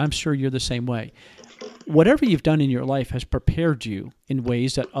the time. I'm sure you're the same way. Whatever you've done in your life has prepared you in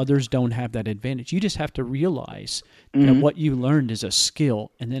ways that others don't have that advantage. You just have to realize that what you learned is a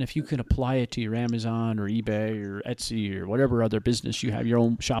skill, and then if you can apply it to your Amazon or eBay or Etsy or whatever other business you have, your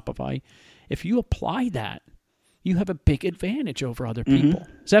own Shopify, if you apply that, you have a big advantage over other people.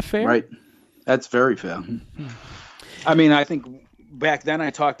 Is that fair? Right. That's very fair. I mean, I think back then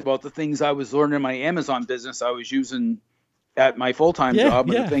I talked about the things I was learning in my Amazon business I was using at my full-time job,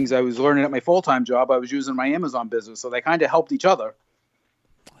 and the things I was learning at my full-time job I was using in my Amazon business. So they kind of helped each other.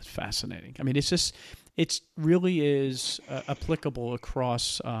 That's fascinating. I mean, it really is applicable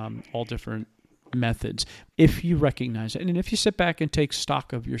across all different methods if you recognize it, and if you sit back and take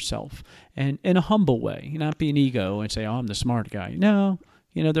stock of yourself, and in a humble way, not be an ego and say, oh, I'm the smart guy. No.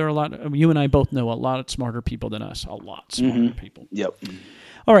 There are you and I both know a lot of smarter people than us, a lot smarter people. Yep.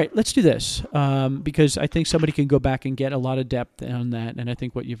 All right, let's do this, because I think somebody can go back and get a lot of depth on that, and I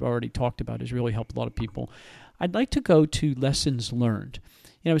think what you've already talked about has really helped a lot of people. I'd like to go to lessons learned.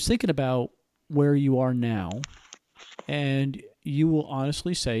 I was thinking about where you are now, and you will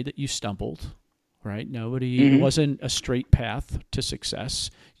honestly say that you stumbled, right? It wasn't a straight path to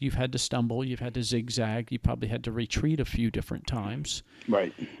success. You've had to stumble, you've had to zigzag, you probably had to retreat a few different times.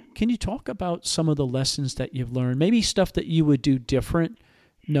 Right. Can you talk about some of the lessons that you've learned, maybe stuff that you would do different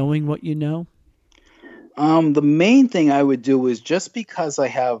knowing what you know? The main thing I would do is, just because I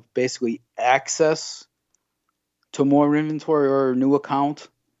have basically access to more inventory or a new account,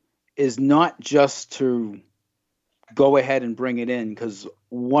 is not just to go ahead and bring it in, because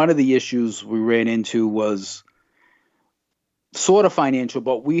one of the issues we ran into was sort of financial,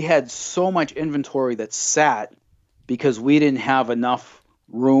 but we had so much inventory that sat because we didn't have enough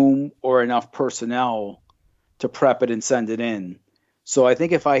room or enough personnel to prep it and send it in. So I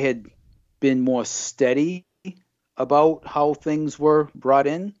think if I had been more steady about how things were brought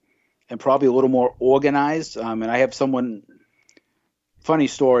in and probably a little more organized, and I have someone, funny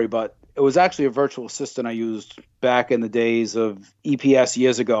story, but it was actually a virtual assistant I used back in the days of EPS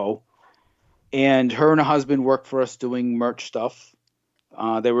years ago. And her and her husband worked for us doing merch stuff.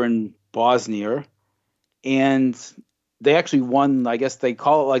 They were in Bosnia. And they actually won, I guess they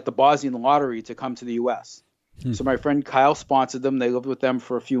call it like the Bosnian lottery, to come to the U.S. So my friend Kyle sponsored them. They lived with them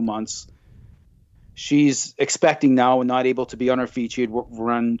for a few months. She's expecting now and not able to be on her feet. She had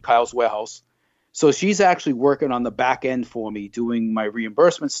run Kyle's warehouse. So she's actually working on the back end for me, doing my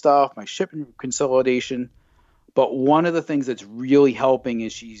reimbursement stuff, my shipping consolidation. But one of the things that's really helping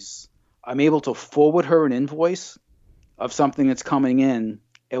is I'm able to forward her an invoice of something that's coming in.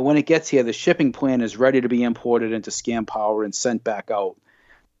 And when it gets here, the shipping plan is ready to be imported into Scan Power and sent back out.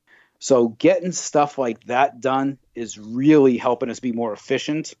 So getting stuff like that done is really helping us be more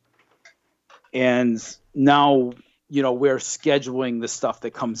efficient. And now, we're scheduling the stuff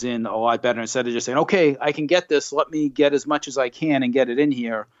that comes in a lot better, instead of just saying, okay, I can get this. Let me get as much as I can and get it in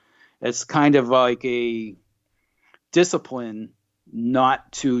here. It's kind of like a discipline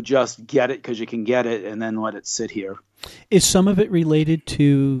not to just get it because you can get it and then let it sit here. Is some of it related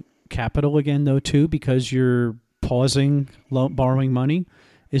to capital again, though, too, because you're pausing borrowing money?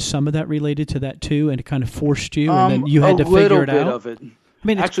 Is some of that related to that, too, and it kind of forced you, and then you had to figure it out? A little bit of it. I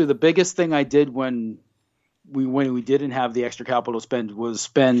mean, actually, the biggest thing I did when we didn't have the extra capital to spend was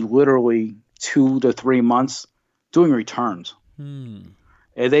spend literally 2 to 3 months doing returns. And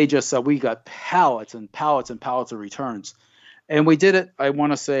they just said, we got pallets and pallets and pallets of returns. And we did it, I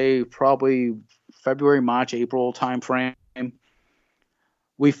want to say, probably February, March, April timeframe.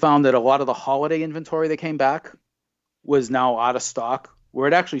 We found that a lot of the holiday inventory that came back was now out of stock, where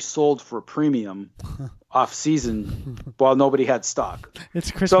it actually sold for a premium off season while nobody had stock.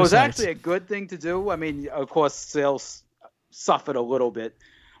 It's Christmas. So it was actually a good thing to do. I mean, of course, sales suffered a little bit,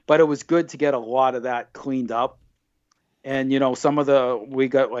 but it was good to get a lot of that cleaned up. And, we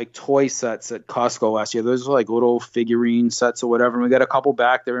got like toy sets at Costco last year. Those are like little figurine sets or whatever. And we got a couple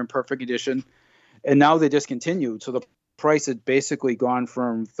back. They're in perfect condition. And now they discontinued. So the price had basically gone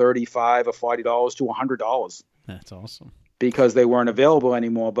from $35 or $40 to $100. That's awesome. Because they weren't available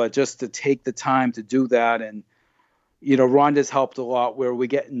anymore. But just to take the time to do that. And, Rhonda's helped a lot where we're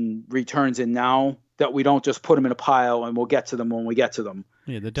getting returns in now that we don't just put them in a pile and we'll get to them when we get to them.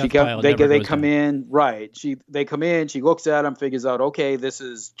 Yeah, the death pile never they goes come down. in, right. They come in, she looks at them, figures out, okay, this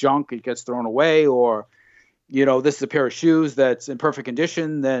is junk, it gets thrown away, or, this is a pair of shoes that's in perfect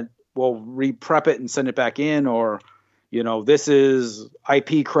condition, then we'll re-prep it and send it back in, or, this is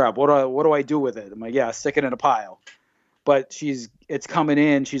IP crap. What do I do with it? I'm like, yeah, stick it in a pile. But it's coming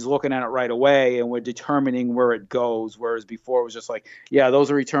in, she's looking at it right away, and we're determining where it goes, whereas before it was just like, yeah,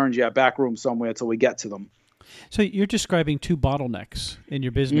 those are returns, back room somewhere until we get to them. So you're describing two bottlenecks in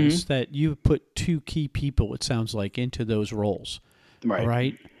your business that you put two key people, it sounds like, into those roles.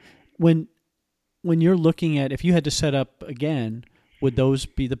 Right? When you're looking at, if you had to set up again, would those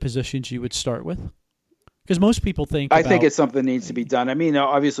be the positions you would start with? Because most people think I think it's something that needs to be done. I mean,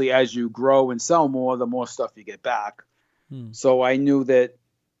 obviously, as you grow and sell more, the more stuff you get back. So I knew that,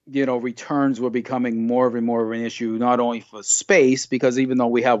 returns were becoming more and more of an issue, not only for space, because even though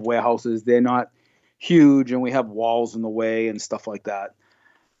we have warehouses, they're not huge and we have walls in the way and stuff like that.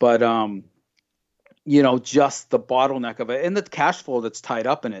 But, just the bottleneck of it and the cash flow that's tied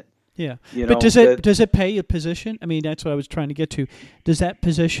up in it. Yeah. But does it pay a position? I mean, that's what I was trying to get to. Does that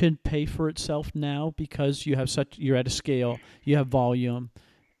position pay for itself now because you're at a scale, you have volume,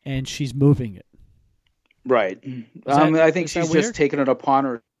 and she's moving it? Right. I think she's just taken it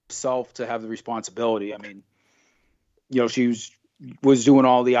upon herself to have the responsibility. I mean, she was doing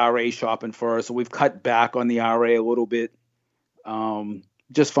all the RA shopping for us, so we've cut back on the RA a little bit.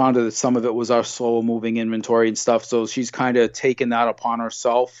 Just found that some of it was our slow moving inventory and stuff, so she's kind of taken that upon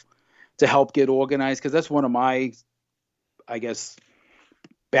herself to help get organized, because that's one of my, I guess,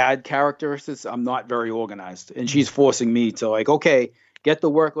 bad characteristics. I'm not very organized, and she's forcing me to, like, okay, get the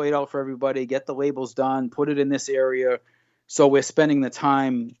work laid out for everybody, get the labels done, put it in this area. So we're spending the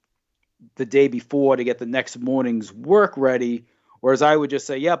time the day before to get the next morning's work ready. Whereas I would just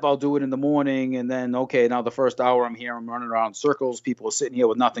say, yep, I'll do it in the morning. And then, okay, now the first hour I'm here, I'm running around in circles. People are sitting here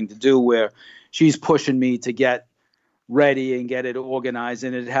with nothing to do, where she's pushing me to get ready and get it organized.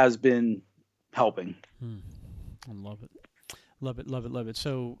 And it has been helping. I love it. Love it, love it, love it.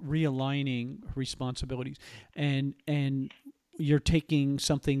 So realigning responsibilities and you're taking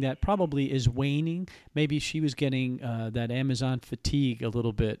something that probably is waning. Maybe she was getting that Amazon fatigue a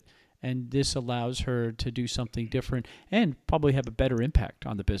little bit, and this allows her to do something different and probably have a better impact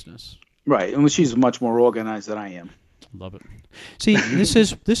on the business. Right, and she's much more organized than I am. Love it. See, this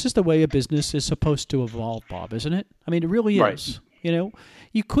is the way a business is supposed to evolve, Bob, isn't it? I mean, it really is. Right.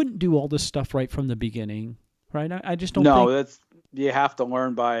 You couldn't do all this stuff right from the beginning, right? I just don't think... No, you have to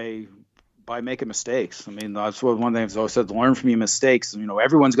learn by making mistakes. I mean, that's one thing I've always said, learn from your mistakes.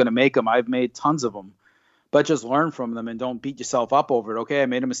 Everyone's going to make them. I've made tons of them. But just learn from them and don't beat yourself up over it. Okay, I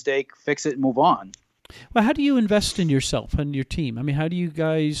made a mistake, fix it and move on. Well, how do you invest in yourself and your team? I mean, how do you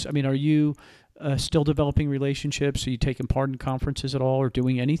guys, are you still developing relationships? Are you taking part in conferences at all or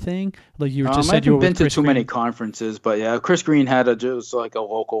doing anything? Like you just said, you were with Chris I've been to too Green. Many conferences, but yeah, Chris Green had just like a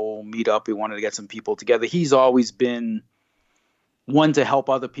local meetup. He wanted to get some people together. He's always been one to help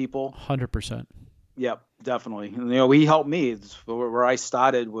other people. 100%. Yep, definitely. He helped me. Where I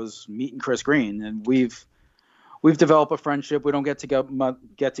started was meeting Chris Green, and we've developed a friendship. We don't get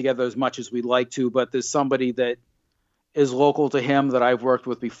together as much as we'd like to, but there's somebody that is local to him that I've worked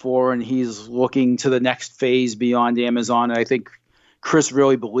with before, and he's looking to the next phase beyond Amazon. And I think Chris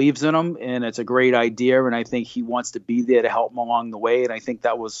really believes in him, and it's a great idea, and I think he wants to be there to help him along the way. And I think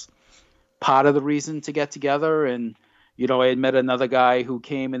that was part of the reason to get together. And I had met another guy who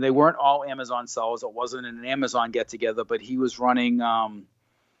came, and they weren't all Amazon sellers. It wasn't an Amazon get together, but he was running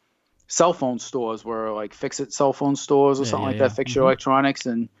cell phone stores, where like Fix-It cell phone stores or something like that, Fix Your Electronics.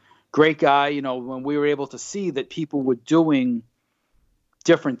 And great guy, when we were able to see that people were doing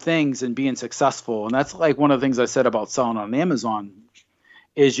different things and being successful. And that's like one of the things I said about selling on Amazon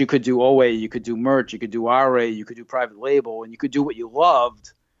is you could do OA, you could do merch, you could do RA, you could do private label, and you could do what you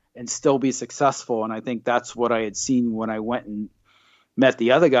loved and still be successful. And I think that's what I had seen when I went and met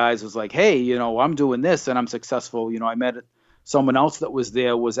the other guys, was like, hey, I'm doing this and I'm successful. I met someone else that was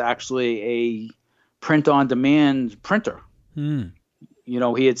there, was actually a print on demand printer.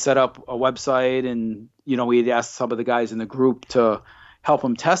 He had set up a website, and, he had asked some of the guys in the group to help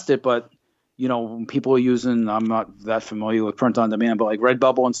him test it. But, when people are using, I'm not that familiar with print on demand, but like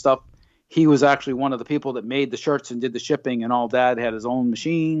Redbubble and stuff, he was actually one of the people that made the shirts and did the shipping and all that, had his own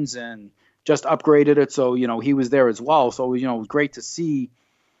machines and just upgraded it. So, he was there as well. So, it was great to see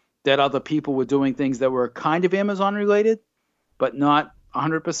that other people were doing things that were kind of Amazon related, but not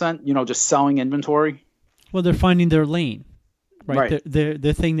 100%, just selling inventory. Well, they're finding their lane, right?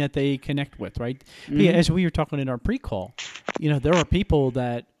 The thing that they connect with, right? Yeah, as we were talking in our pre-call, there are people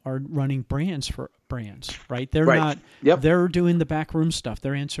that are running brands for brands, right? They're not. Yep. They're doing the backroom stuff.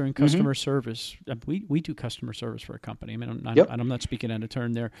 They're answering customer service. We do customer service for a company. I mean, I'm not speaking out of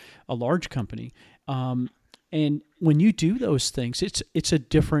turn. They're a large company, and when you do those things, it's a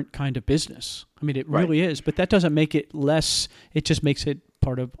different kind of business. I mean, it really is. But that doesn't make it less. It just makes it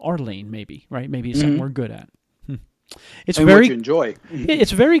part of our lane, maybe, right? Maybe it's something we're good at. It's and very what you enjoy.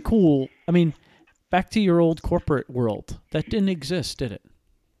 It's very cool. I mean, back to your old corporate world, that didn't exist, did it?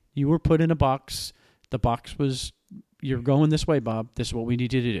 You were put in a box. The box was, you're going this way, Bob. This is what we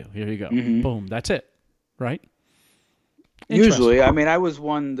need you to do. Here you go. Boom. That's it. Right? Usually. I mean, I was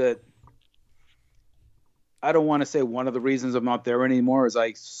one that, I don't want to say one of the reasons I'm not there anymore is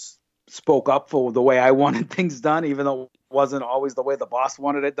I spoke up for the way I wanted things done, even though it wasn't always the way the boss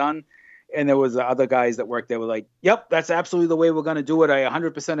wanted it done. And there was other guys that worked there were like, yep, that's absolutely the way we're going to do it. I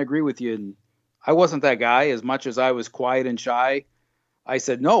 100% agree with you. And I wasn't that guy. As much as I was quiet and shy, I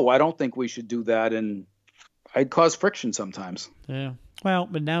said, no, I don't think we should do that. And I'd cause friction sometimes. Yeah. Well,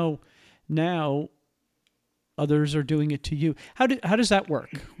 but now others are doing it to you. How does that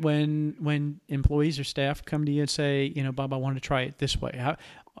work when employees or staff come to you and say, Bob, I want to try it this way? How,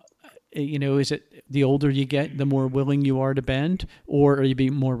 is it the older you get, the more willing you are to bend, or are you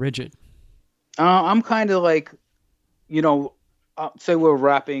being more rigid? I'm kind of like, say we're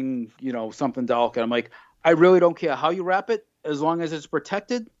wrapping, something delicate. I'm like, I really don't care how you wrap it, as long as it's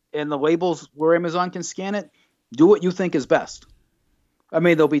protected and the labels where Amazon can scan it. Do what you think is best. I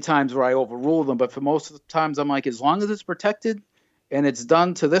mean, there'll be times where I overrule them, but for most of the times I'm like, as long as it's protected and it's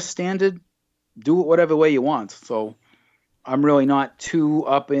done to this standard, do it whatever way you want. So I'm really not too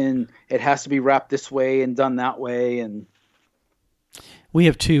up in, it has to be wrapped this way and done that way. And we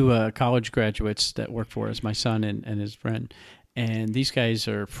have two college graduates that work for us, my son and his friend. And these guys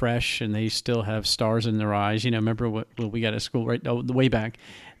are fresh, and they still have stars in their eyes. Remember what we got at school the way back?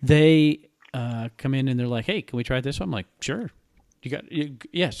 They come in and they're like, "Hey, can we try this one?" I'm like, "Sure."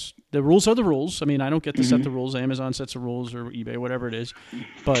 Yes. The rules are the rules. I mean, I don't get to set the rules. Amazon sets the rules, or eBay, whatever it is.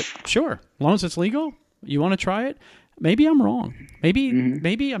 But sure, as long as it's legal, you want to try it. Maybe I'm wrong.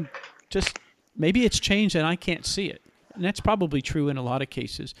 Maybe I'm just maybe it's changed and I can't see it. And that's probably true in a lot of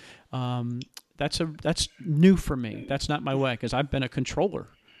cases. That's new for me. That's not my way, because I've been a controller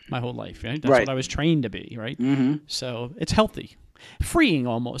my whole life. Right? That's what I was trained to be. Right. So it's healthy, freeing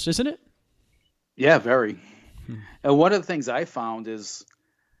almost, isn't it? Yeah, very. And one of the things I found is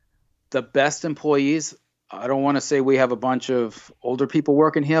the best employees. I don't want to say we have a bunch of older people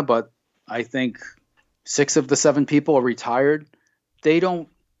working here, but I think 6 of the 7 people are retired. They don't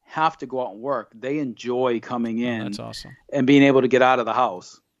have to go out and work. They enjoy coming in. That's awesome. And being able to get out of the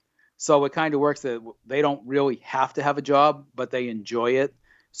house. So it kind of works that they don't really have to have a job, but they enjoy it.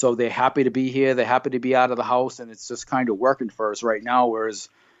 So they're happy to be here. They're happy to be out of the house, and it's just kind of working for us right now. Whereas,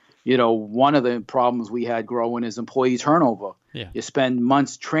 one of the problems we had growing is employee turnover. Yeah. You spend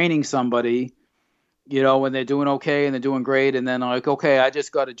months training somebody, when they're doing okay and they're doing great. And then like, okay, I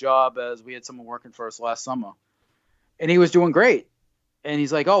just got a job, as we had someone working for us last summer, and he was doing great. And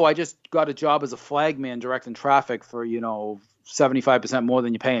he's like, oh, I just got a job as a flagman directing traffic for, 75% more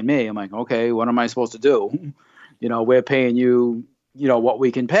than you're paying me. I'm like, okay, what am I supposed to do? We're paying you, what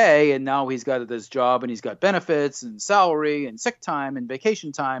we can pay. And now he's got this job, and he's got benefits and salary and sick time and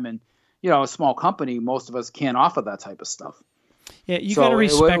vacation time. And, a small company, most of us can't offer that type of stuff. Yeah, you got to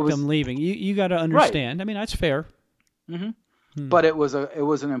respect them leaving. You got to understand. Right. I mean, that's fair. Mm-hmm. But it was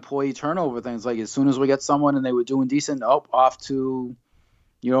an employee turnover thing. It's like, as soon as we get someone and they were doing decent, off to,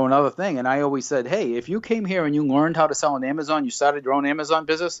 another thing. And I always said, hey, if you came here and you learned how to sell on Amazon, you started your own Amazon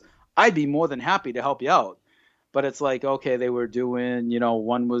business, I'd be more than happy to help you out. But it's like, okay, they were doing,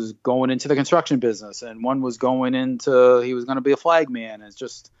 one was going into the construction business and one was going into, he was going to be a flag man. It's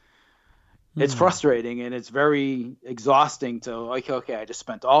just, it's frustrating and it's very exhausting to, like, okay, I just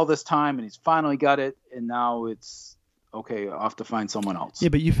spent all this time and he's finally got it. And now it's, okay, I'll have to find someone else. Yeah,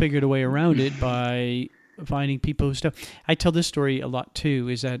 but you figured a way around it by finding people who stuff. I tell this story a lot too,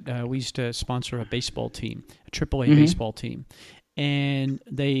 is that we used to sponsor a baseball team, a AAA baseball team, and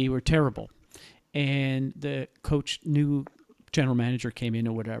they were terrible. And the new general manager came in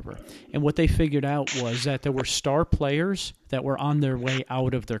or whatever. And what they figured out was that there were star players that were on their way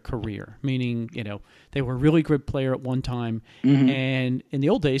out of their career, meaning, they were a really good player at one time. And in the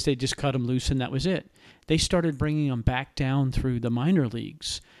old days, they just cut them loose and that was it. They started bringing them back down through the minor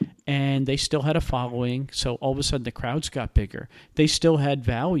leagues, and they still had a following. So all of a sudden the crowds got bigger. They still had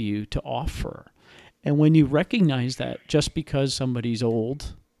value to offer. And when you recognize that just because somebody's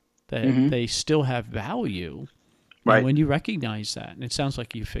old, that they still have value, right? And when you recognize that, and it sounds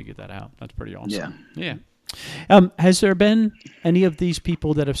like you figured that out. That's pretty awesome. Yeah. Has there been any of these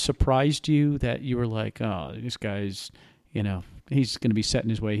people that have surprised you that you were like, oh, this guy's, he's going to be set in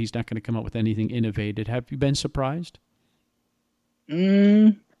his way. He's not going to come up with anything innovative. Have you been surprised?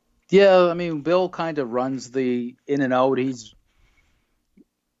 Yeah, I mean, Bill kind of runs the in and out. He's,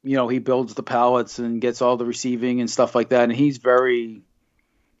 he builds the pallets and gets all the receiving and stuff like that. And he's very,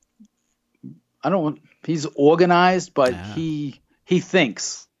 he's organized, but he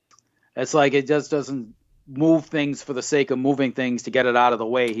thinks. It's like it just doesn't move things for the sake of moving things to get it out of the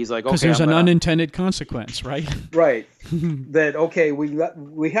way. He's like, okay, because there's an unintended consequence, right? Right. That, okay,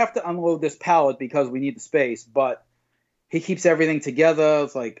 we have to unload this pallet because we need the space, but he keeps everything together.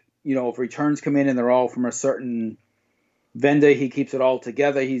 It's like, if returns come in and they're all from a certain vendor, he keeps it all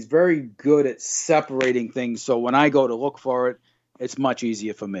together. He's very good at separating things. So when I go to look for it, it's much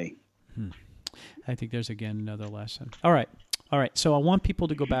easier for me. I think there's, again, another lesson. All right. So I want people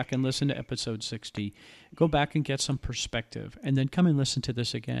to go back and listen to episode 60, go back and get some perspective, and then come and listen to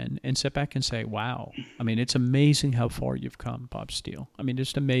this again and sit back and say, wow. I mean, it's amazing how far you've come, Bob Steele. I mean,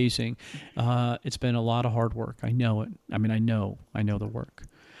 just amazing. It's been a lot of hard work. I know it. I mean, I know the work.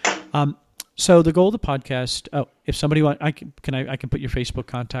 So the goal of the podcast, if somebody wants, I can put your Facebook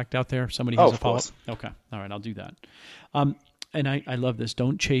contact out there if somebody has a follow-up? Okay. All right, I'll do that. And I love this.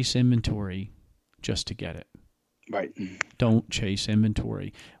 Don't chase inventory just to get it. Right. Don't chase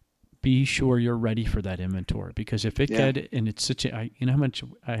inventory. Be sure you're ready for that inventory, because if it's such a, how much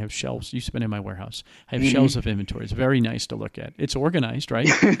I have shelves. You've been in my warehouse. I have shelves of inventory. It's very nice to look at. It's organized, right?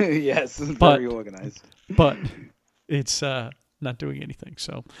 Yes, very organized. But it's not doing anything,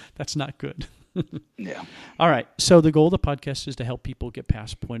 so that's not good. Yeah. All right. So the goal of the podcast is to help people get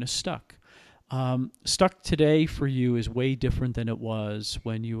past point of stuck. Stuck today for you is way different than it was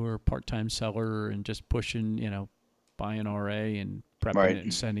when you were a part-time seller and just pushing, buying RA and prepping it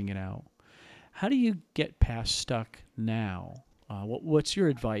and sending it out. How do you get past stuck now? What's your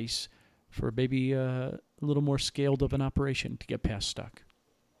advice for maybe a little more scaled of an operation to get past stuck?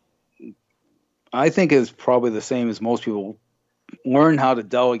 I think it's probably the same as most people. Learn how to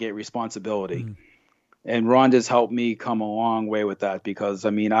delegate responsibility. And Rhonda's helped me come a long way with that, because,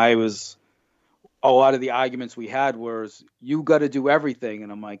 a lot of the arguments we had was, you got to do everything.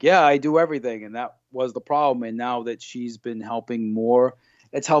 And I'm like, yeah, I do everything. And that was the problem. And now that she's been helping more,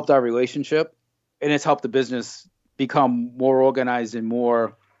 it's helped our relationship, and it's helped the business become more organized and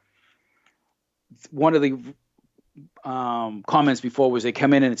more. One of the comments before was, they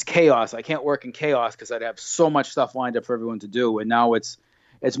come in and it's chaos. I can't work in chaos because I'd have so much stuff lined up for everyone to do. And now it's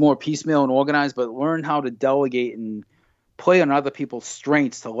more piecemeal and organized, but learn how to delegate and play on other people's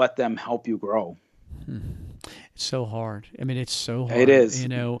strengths to let them help you grow. It's so hard. I mean, it's so hard. It is,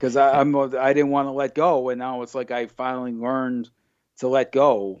 because I didn't want to let go, and now it's like I finally learned to let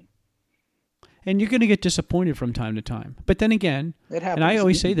go. And you're going to get disappointed from time to time. But then again, it happens. And I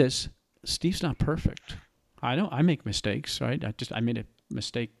always say this, Steve's not perfect. I make mistakes, right? I made a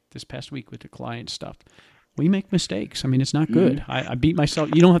mistake this past week with the client stuff. We make mistakes. I mean, it's not good. I beat myself.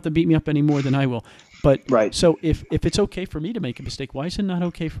 You don't have to beat me up any more than I will. But so if it's okay for me to make a mistake, why is it not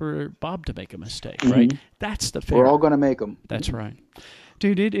okay for Bob to make a mistake, right? That's the fair. We're all going to make them. That's right.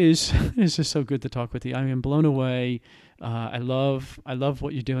 Dude, it's just so good to talk with you. I am blown away. I love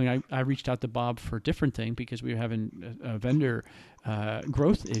what you're doing. I reached out to Bob for a different thing because we were having a vendor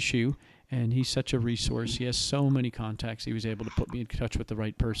growth issue, And he's such a resource. He has so many contacts. He was able to put me in touch with the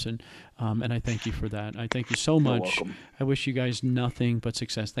right person. And I thank you for that. I thank you so much. You're welcome. I wish you guys nothing but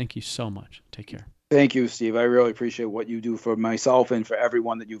success. Thank you so much. Take care. Thank you, Steve. I really appreciate what you do for myself and for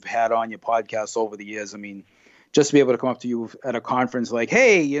everyone that you've had on your podcast over the years. I mean, just to be able to come up to you at a conference like,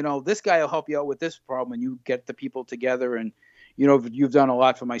 hey, this guy will help you out with this problem, and you get the people together. And, you've done a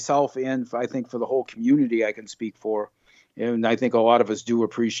lot for myself and I think for the whole community I can speak for. And I think a lot of us do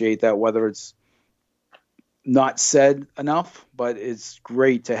appreciate that, whether it's not said enough, but it's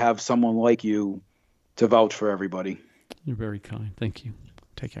great to have someone like you to vouch for everybody. You're very kind. Thank you.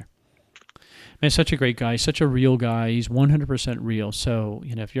 Take care. Man, such a great guy, such a real guy. He's 100% real. So,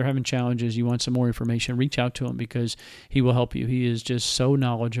 if you're having challenges, you want some more information, reach out to him because he will help you. He is just so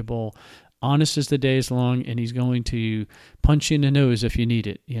knowledgeable, honest as the day is long, and he's going to punch you in the nose if you need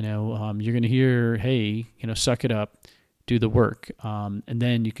it. You're going to hear, hey, suck it up, do the work, and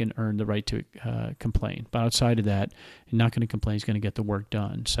then you can earn the right to complain. But outside of that, you're not going to complain. He's going to get the work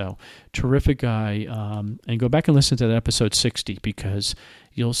done. So, terrific guy. And go back and listen to that episode 60 because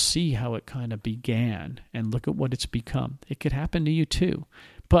you'll see how it kind of began and look at what it's become. It could happen to you too,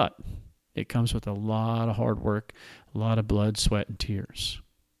 but it comes with a lot of hard work, a lot of blood, sweat, and tears.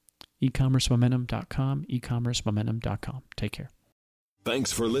 ecommercemomentum.com, ecommercemomentum.com. Take care.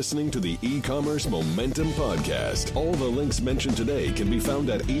 Thanks for listening to the E-Commerce Momentum Podcast. All the links mentioned today can be found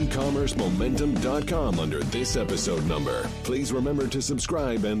at ecommercemomentum.com under this episode number. Please remember to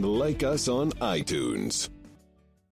subscribe and like us on iTunes.